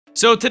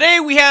So today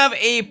we have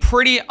a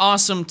pretty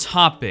awesome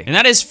topic, and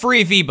that is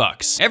free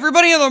V-Bucks.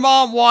 Everybody and their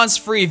mom wants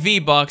free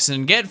V-Bucks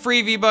and get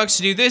free V-Bucks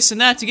to do this and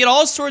that to get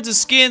all sorts of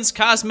skins,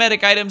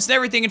 cosmetic items, and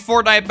everything in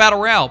Fortnite Battle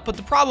Royale. But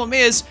the problem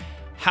is,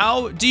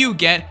 how do you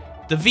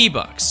get the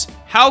V-Bucks?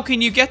 How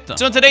can you get them?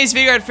 So in today's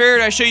video,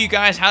 I show you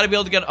guys how to be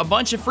able to get a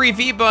bunch of free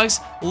V-Bucks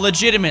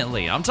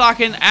legitimately. I'm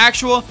talking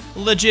actual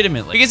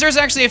legitimately. Because there's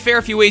actually a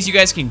fair few ways you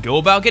guys can go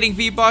about getting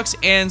V-Bucks.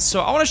 And so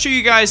I want to show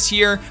you guys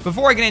here,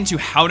 before I get into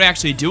how to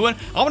actually do it,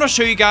 I want to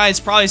show you guys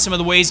probably some of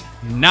the ways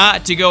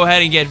not to go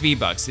ahead and get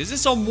V-Bucks. Because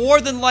this will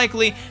more than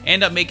likely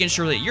end up making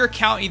sure that your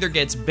account either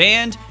gets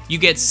banned, you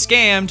get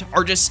scammed,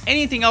 or just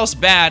anything else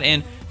bad.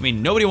 And I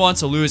mean, nobody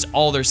wants to lose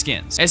all their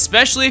skins.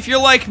 Especially if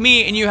you're like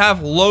me and you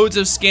have loads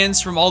of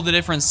skins from all the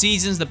different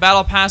seasons, the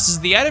battle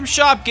passes, the item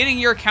shop, getting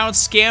your account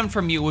scammed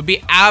from you would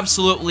be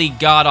absolutely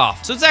god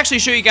awful. So let's actually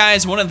show you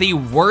guys one of the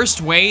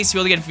worst ways to be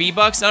able to get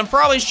V-Bucks. And I'm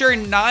probably sure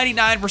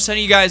 99% of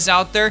you guys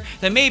out there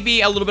that may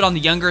be a little bit on the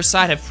younger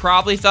side have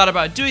probably thought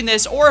about doing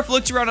this or have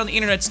looked around on the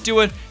internet to do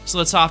it. So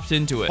let's hop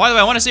into it. By the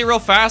way, I want to say real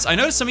fast, I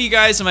noticed some of you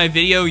guys in my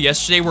video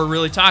yesterday were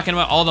really talking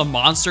about all the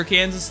monster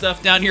cans and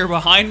stuff down here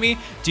behind me.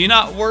 Do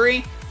not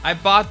worry. I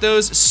bought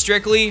those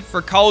strictly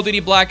for Call of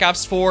Duty Black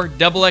Ops 4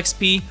 Double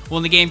XP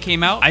when the game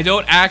came out. I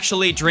don't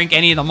actually drink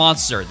any of the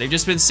Monster. They've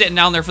just been sitting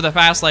down there for the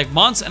past like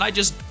months, and I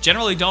just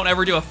generally don't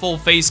ever do a full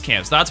face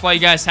cam. So that's why you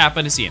guys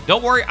happen to see them.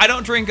 Don't worry, I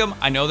don't drink them.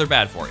 I know they're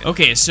bad for you.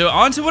 Okay, so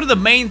on to one of the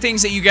main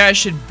things that you guys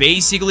should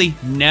basically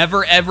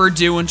never ever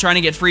do when trying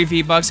to get free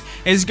V-Bucks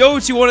is go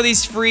to one of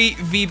these free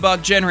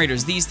V-Buck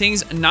generators. These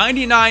things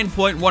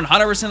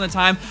 99.100% of the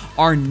time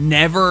are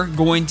never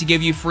going to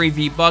give you free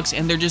V-Bucks,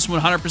 and they're just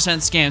 100%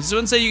 scams. So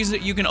instead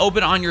you can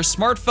open on your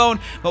smartphone,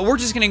 but we're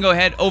just gonna go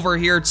ahead over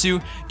here to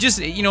just,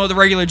 you know, the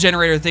regular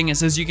generator thing. It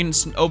says you can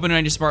open it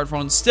on your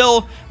smartphone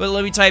still, but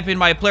let me type in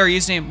my player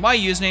username. My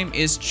username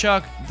is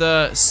Chuck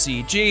the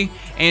CG,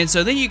 and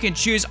so then you can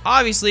choose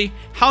obviously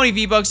how many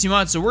V-Bucks you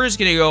want. So we're just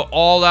gonna go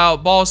all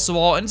out, balls to the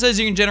wall, and it says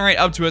you can generate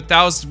up to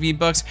 1,000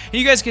 V-Bucks. And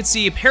you guys can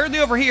see apparently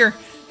over here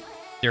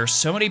there are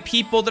so many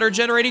people that are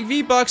generating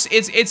V-Bucks.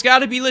 It's got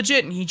to be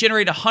legit. And he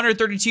generated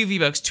 132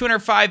 V-Bucks,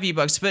 205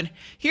 V-Bucks. But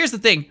here's the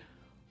thing.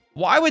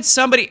 Why would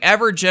somebody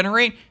ever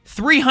generate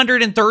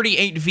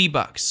 338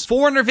 V-Bucks,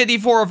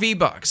 454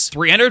 V-Bucks,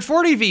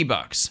 340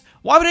 V-Bucks?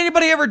 Why would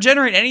anybody ever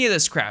generate any of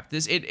this crap?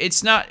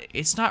 It's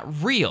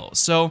not real.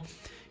 So,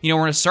 you know,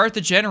 we're gonna start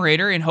the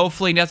generator and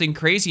hopefully nothing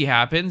crazy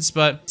happens,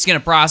 but it's gonna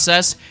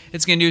process,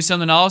 it's gonna do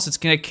something else, it's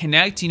gonna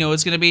connect, you know,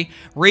 it's gonna be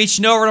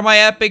reaching over to my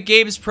Epic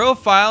Games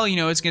profile, you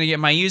know, it's gonna get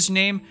my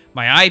username,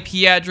 my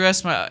IP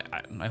address, I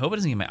hope it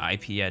doesn't get my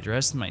IP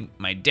address,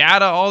 my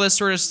data, all this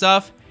sort of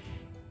stuff.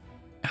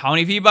 How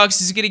many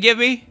V-Bucks is it gonna give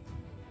me?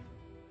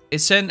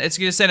 It's gonna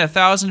send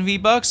 1,000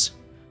 V-Bucks.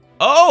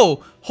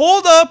 Oh,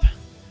 hold up.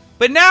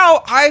 But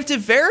now I have to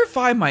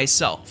verify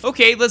myself.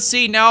 Okay, let's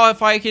see now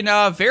if I can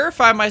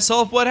verify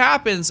myself, what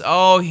happens?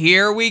 Oh,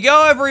 here we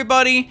go,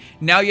 everybody.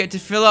 Now you have to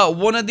fill out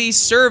one of these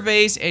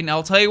surveys, and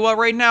I'll tell you what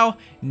right now,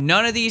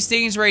 none of these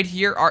things right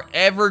here are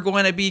ever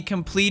going to be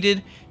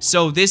completed.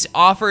 So this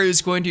offer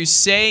is going to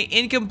say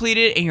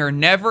incompleted, and you're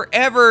never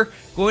ever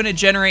going to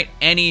generate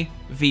any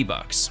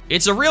V-Bucks.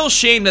 It's a real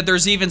shame that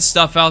there's even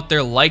stuff out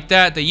there like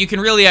that you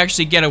can really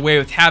actually get away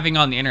with having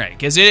on the internet,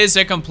 because it is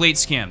a complete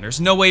scam. There's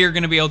no way you're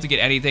going to be able to get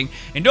anything,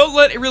 and don't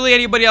let really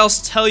anybody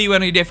else tell you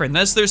any different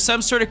unless there's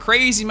some sort of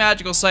crazy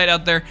magical site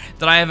out there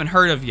that I haven't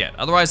heard of yet.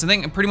 Otherwise, I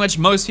think pretty much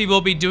most people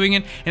will be doing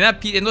it,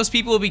 and those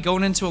people will be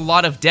going into a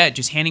lot of debt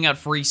just handing out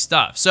free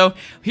stuff. So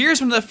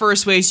here's one of the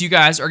first ways you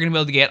guys are going to be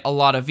able to get a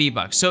lot of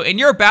V-Bucks. So in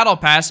your battle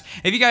pass,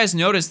 if you guys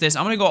notice this,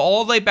 I'm going to go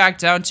all the way back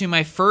down to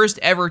my first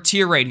ever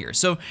tier right here.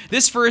 So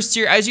this first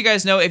tier, as you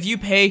guys know, if you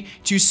pay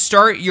to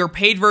start your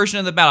paid version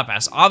of the battle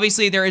pass,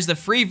 obviously there is the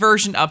free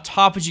version up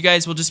top, which you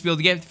guys will just be able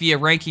to get via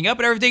ranking up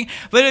and everything.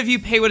 But if you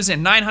pay, what is it,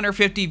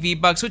 950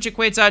 V-Bucks, which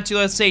equates out to,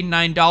 let's say,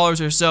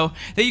 $9 or so,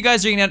 that you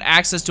guys are gonna have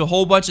access to a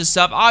whole bunch of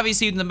stuff,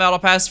 obviously in the battle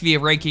pass via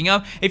ranking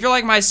up. If you're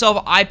like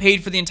myself, I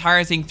paid for the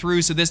entire thing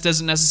through, so this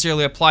doesn't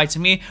necessarily apply to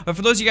me. But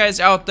for those of you guys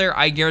out there,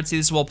 I guarantee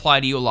this will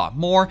apply to you a lot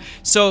more.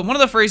 So one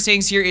of the first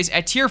things here is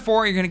at tier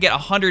 4, you're gonna get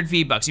 100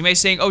 V-Bucks. You may be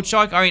saying, oh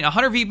Chuck, I mean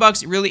 100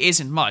 V-Bucks really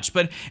isn't much.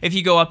 But if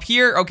you go up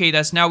here, okay,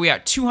 that's now we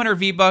got 200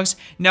 V-Bucks.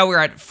 Now we're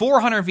at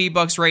 400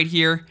 V-Bucks right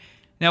here.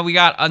 Now we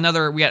got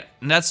another,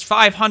 that's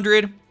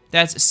 500,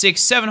 that's 600,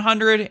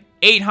 700,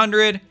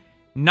 800,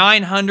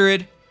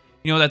 900,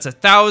 you know, that's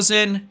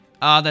 1,000,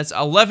 that's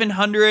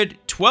 1,100,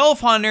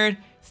 1,200,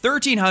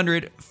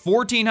 1,300,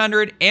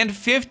 1,400, and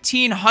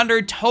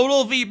 1,500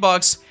 total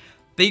V-Bucks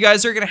that you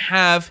guys are gonna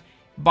have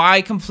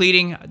by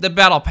completing the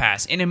battle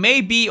pass. And it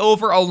may be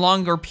over a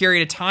longer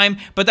period of time,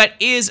 but that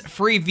is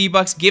free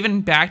V-Bucks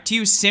given back to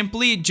you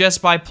simply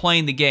just by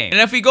playing the game.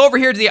 And if we go over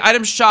here to the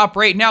item shop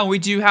right now, we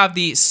do have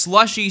the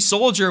Slushy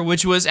Soldier,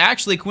 which was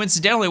actually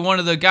coincidentally one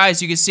of the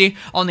guys you can see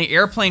on the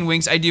airplane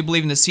wings, I do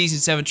believe in the Season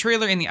 7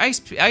 trailer, and the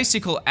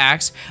Icicle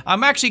Axe.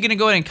 I'm actually going to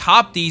go ahead and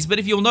cop these, but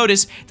if you'll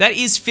notice, that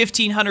is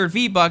 1,500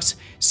 V-Bucks.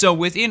 So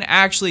within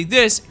actually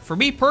this, for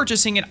me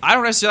purchasing it, I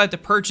don't necessarily have to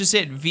purchase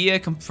it via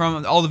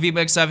from all the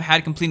V-Bucks I've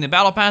had completing the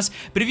battle pass,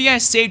 but if you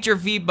guys saved your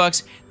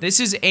V-Bucks, this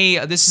is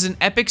an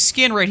epic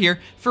skin right here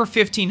for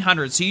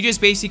 1,500. So you just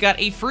basically got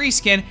a free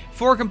skin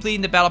for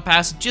completing the battle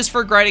pass just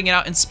for grinding it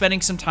out and spending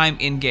some time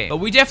in game. But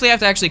we definitely have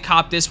to actually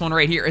cop this one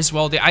right here as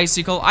well, the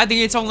Icicle. I think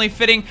it's only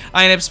fitting.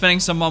 I ended up spending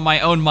some of my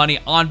own money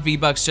on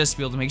V-Bucks just to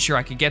be able to make sure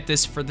I could get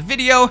this for the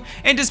video,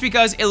 and just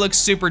because it looks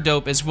super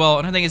dope as well,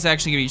 and I think it's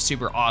actually gonna be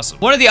super awesome.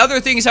 One of the other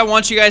things I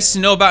want you guys to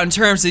know about in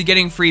terms of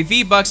getting free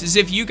V-Bucks is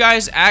if you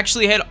guys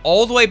actually head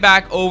all the way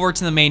back over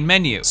to the main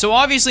menu. So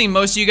obviously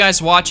most of you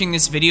guys watching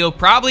this video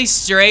probably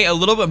stray a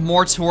little bit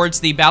more towards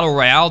the Battle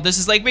Royale. This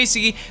is like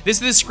basically, this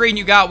is the screen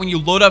you got when you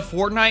load up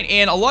Fortnite,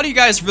 and a lot of you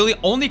guys really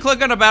only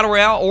click on a Battle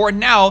Royale, or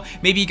now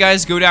maybe you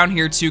guys go down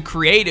here to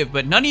creative,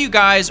 but none of you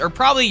guys, or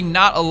probably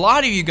not a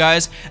lot of you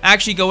guys,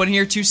 actually go in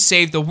here to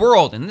save the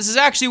world. And this is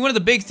actually one of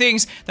the big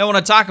things that I want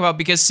to talk about,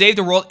 because save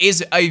the world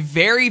is a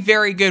very,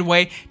 very good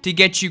way to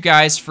get you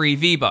guys free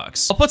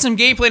V-Bucks. I'll put some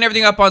gameplay and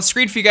everything up on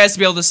screen for you guys to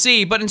be able to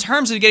see, but in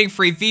terms of getting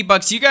free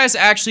V-Bucks, you guys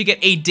actually get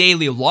a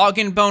daily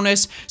login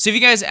bonus. So if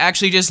you guys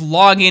actually just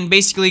log in,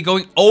 basically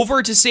going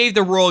over to save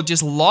the world,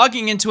 just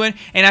logging into it,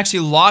 and actually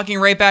logging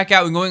right back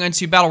out and going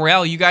into Battle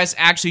Royale, you guys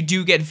actually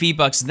do get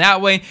V-Bucks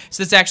that way.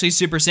 So that's actually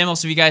super simple.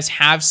 So if you guys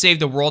have saved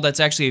the world, that's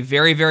actually a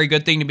very, very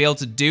good thing to be able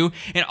to do.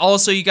 And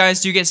also you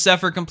guys do get stuff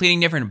for completing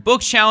different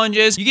book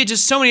challenges. You get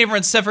just so many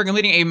different stuff for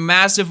completing a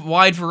massive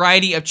wide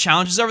variety of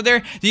challenges over there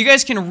that you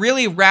guys can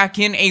really rack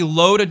in a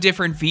load of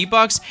different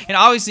V-Bucks. And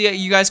obviously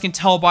you guys can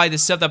tell by the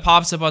stuff that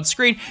pops up on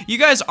screen, you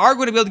guys are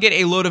going to be able to get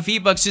a load of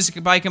V-Bucks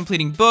just by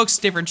completing books,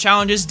 different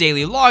challenges,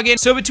 daily login.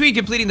 So between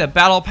completing the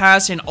battle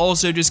pass and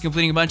also just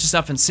completing a bunch of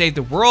stuff and save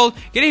the world,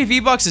 getting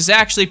V-Bucks is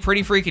actually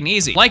pretty freaking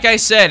easy. Like I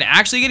said,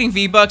 actually getting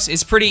V-Bucks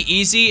is pretty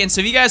easy, and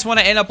so if you guys want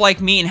to end up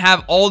like me and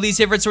have all these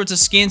different sorts of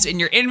skins in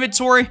your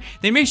inventory,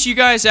 then make sure you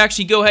guys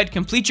actually go ahead,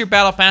 complete your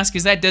battle pass,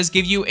 because that does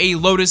give you a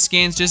load of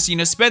skins. Just, you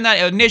know, spend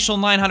that initial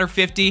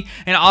 950,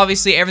 and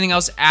obviously everything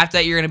else after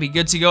that you're going to be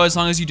good to go as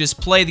long as you just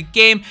play the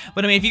game.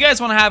 But I mean, if you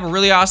guys want to have a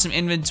really awesome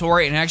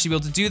inventory and actually be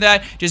able to do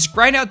that, just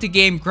grind out the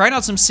game, grind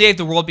out some save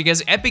the world,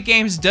 because Epic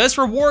Games does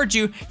reward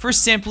you for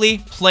simply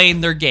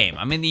playing their game.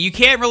 I mean, you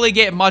can't really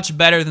get much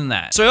better than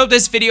that. So I hope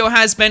this video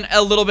has been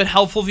a little bit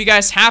helpful. If you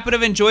guys happen to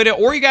have enjoyed it,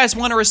 or you guys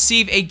want to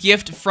receive a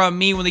gift from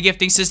me when the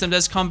gifting system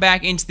does come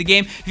back into the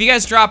game, if you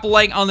guys drop a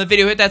like on the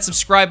video, hit that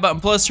subscribe button,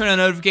 plus turn on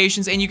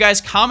notifications, and you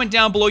guys comment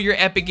down below your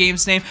Epic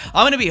Games name,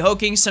 I'm going to be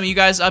hooking some of you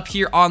guys up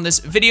here on this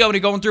video. I'm going to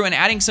be going through and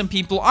adding some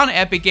people on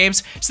Epic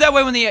Games, so that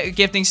way when the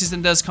gifting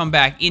system does come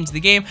back into the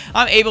game,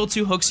 I'm able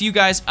to hook you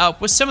guys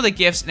up with some of the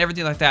gifts and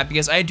everything like that,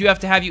 because I do have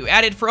to have you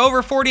added for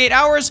over 48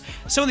 hours.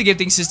 So when the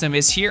gifting system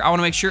is here, I want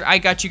to make sure I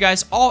got you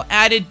guys all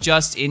added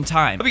just in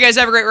time. Hope you guys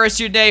have a great rest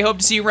of your day. Hope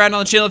to see you around on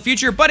the channel in the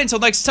future. But until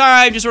next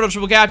time, just sort of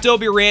triple cap, don't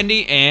be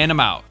Randy, and I'm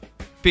out.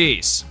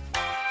 Peace.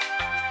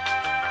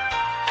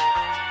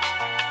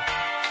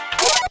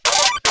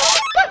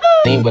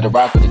 Lean with a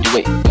rock with a do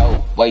it,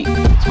 go, wait,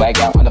 swag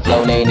out on the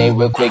flow, nay,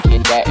 real quick,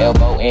 hit that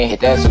elbow and hit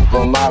that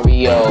Super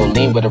Mario.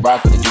 Lean with a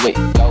rock with a do it,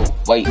 go,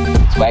 wait,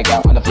 swag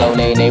out on the flow,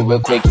 nay, real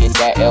quick, hit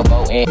that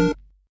elbow and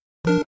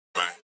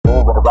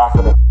lean with a rock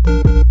with a